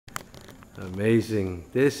Amazing.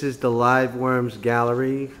 This is the Live Worms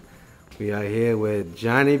Gallery. We are here with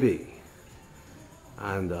Johnny B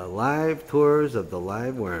on the live tours of the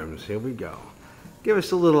Live Worms. Here we go. Give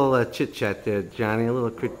us a little chit-chat there, Johnny, a little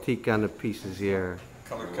critique on the pieces here.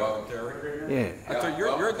 Color commentary? Yeah. I thought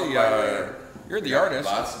you're the artist.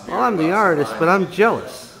 Well, I'm the artist, but I'm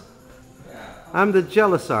jealous. I'm the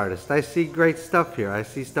jealous artist. I see great stuff here. I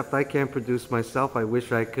see stuff I can't produce myself. I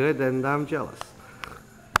wish I could, and I'm jealous.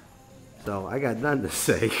 So I got nothing to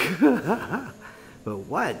say. But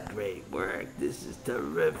what great work. This is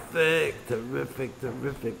terrific, terrific,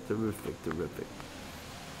 terrific, terrific, terrific.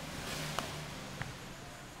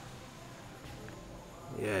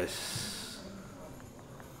 Yes.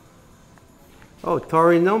 Oh,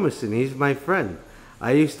 Tori Nomason, he's my friend.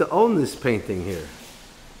 I used to own this painting here.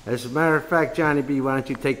 As a matter of fact, Johnny B, why don't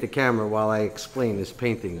you take the camera while I explain this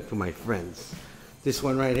painting to my friends. This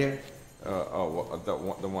one right here? The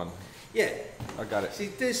one. Yeah. I got it. See,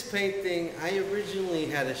 this painting, I originally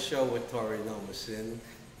had a show with Tori Nomason,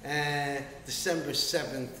 December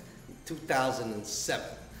 7th, 2007.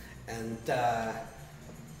 And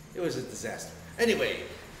it was a disaster. Anyway,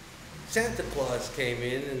 Santa Claus came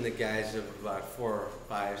in the guise of about 4,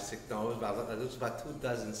 5, 6, no, it was about 2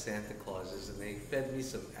 dozen Santa Clauses, and they fed me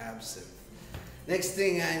some absinthe. Next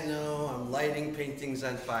thing I know, I'm lighting paintings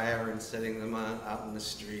on fire and setting them out in the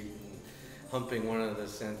street, humping one of the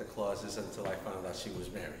Santa Clauses until I found out she was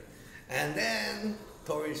married. And then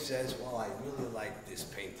Tori says, well, I really like this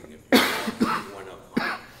painting of yours, I'll give you one of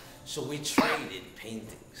mine. So we traded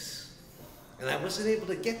paintings. And I wasn't able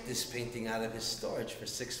to get this painting out of his storage for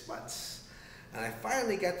 6 months. And I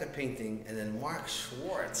finally got the painting, and then Mark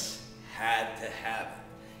Schwartz had to have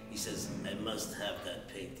it. He says, I must have that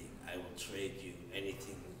painting. I will trade you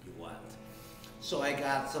anything you want. So I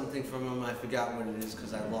got something from him, I forgot what it is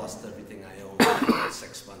because I lost everything I owned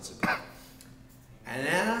 6 months ago. And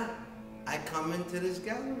now I come into this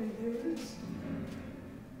gallery, here it is.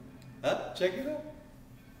 Check it out.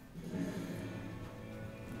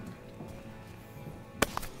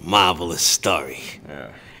 Marvelous story. Yeah.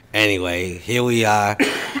 Anyway, here we are.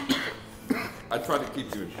 I try to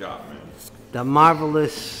keep you in shot, man. The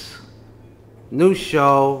marvelous new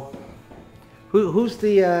show. Who's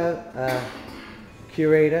the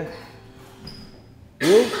curator?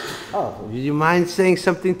 You? Oh, do you mind saying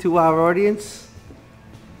something to our audience?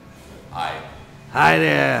 Hi. Hi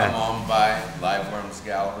there. Come on by Live Worms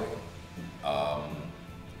Gallery.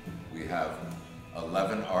 We have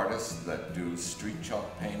 11 artists that do street chalk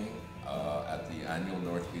painting at the annual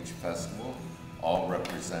North Beach Festival, all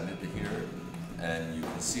represented here. And you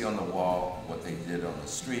can see on the wall what they did on the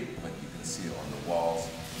street, but you can see on the walls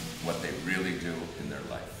what they really do in their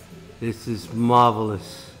life. This is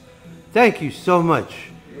marvelous. Thank you so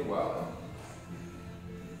much. You're welcome.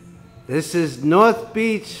 This is North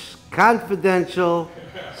Beach Confidential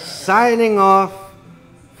signing off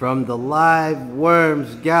from the Live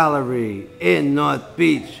Worms Gallery in North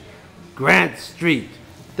Beach, Grant Street,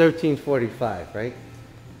 1345, right?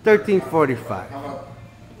 1345. How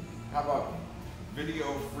about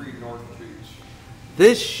video-free North Beach?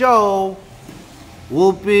 This show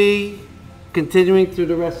will be continuing through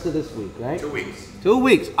the rest of this week, right? 2 weeks. 2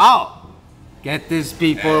 weeks. Oh, get this,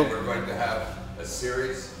 people. And we're going to have a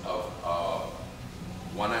series of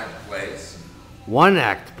one-act plays.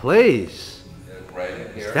 One-act plays. Right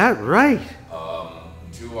in here. Is that right?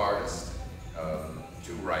 2 artists,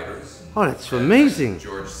 2 writers. Oh, that's And amazing.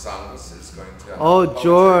 George Sangus is going to have Oh, poetry.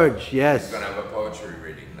 George, yes. He's going to have a poetry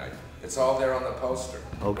reading night. It's all there on the poster.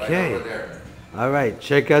 Okay. Right over there. All right,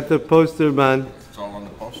 check out the poster, man. It's all on the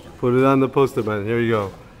poster. Put it on the poster, man. Here you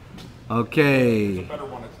go. Okay. The better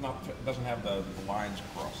one, it doesn't have the lines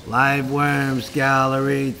across it. Live Worms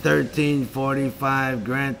Gallery, 1345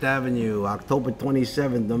 Grant Avenue, October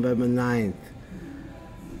 27th, November 9th.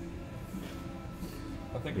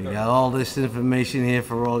 I think We got all this information here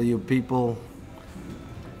for all you people.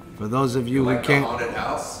 For those of you who Like a can't... haunted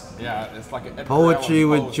house. yeah, it's like an Poetry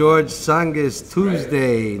with George Sangus,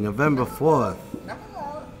 Tuesday, November 4th.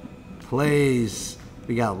 Plays.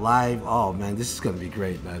 We got live. Oh, man, this is going to be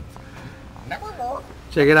great, man. Nevermore.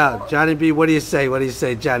 Check it out. Johnny B, what do you say? What do you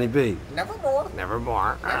say, Johnny B? Nevermore.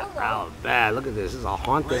 Nevermore. Oh, man, look at this. This is a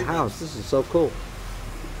haunted house. This is so cool.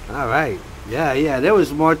 All right. Yeah, there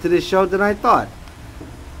was more to this show than I thought.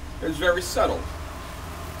 It was very subtle.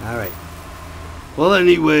 All right. Well,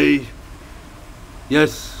 anyway,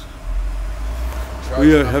 yes,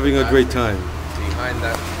 we are having a great time. Behind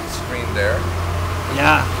that screen there,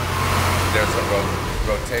 Yeah. there's a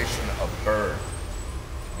rotation of bird.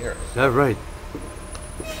 Here. Is that right?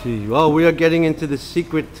 Let's see. Oh, we are getting into the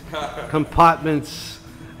secret compartments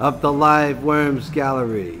of the Live Worms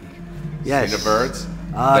Gallery. Yes. See the birds?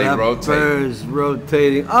 Ah, They the rotate. birds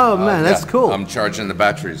rotating. Oh, man, that's Yeah, cool. I'm charging the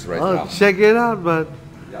batteries right Oh, now. check it out, bud.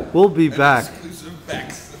 We'll be back.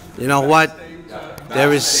 You know what?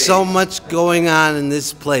 There is so much going on in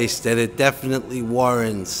this place that it definitely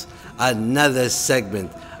warrants another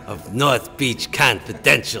segment of North Beach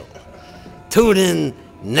Confidential. Tune in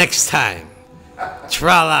next time.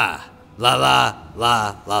 Tra-la, la-la,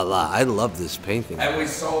 la-la. I love this painting. And we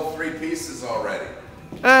sold 3 pieces already.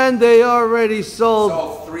 And they already sold.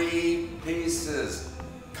 Sold 3 pieces.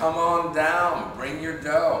 Come on down, bring your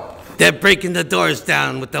dough. They're breaking the doors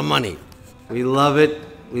down with the money. We love it.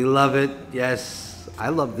 We love it. Yes. I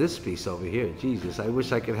love this piece over here. Jesus, I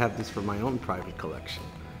wish I could have this for my own private collection.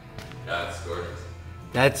 That's gorgeous.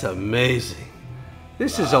 That's amazing.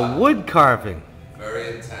 This is a wood carving.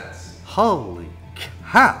 Very intense. Holy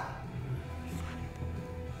cow.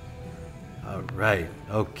 All right.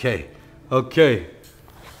 Okay. Okay.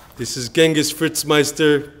 This is Genghis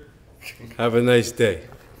Fritzmeister. Have a nice day.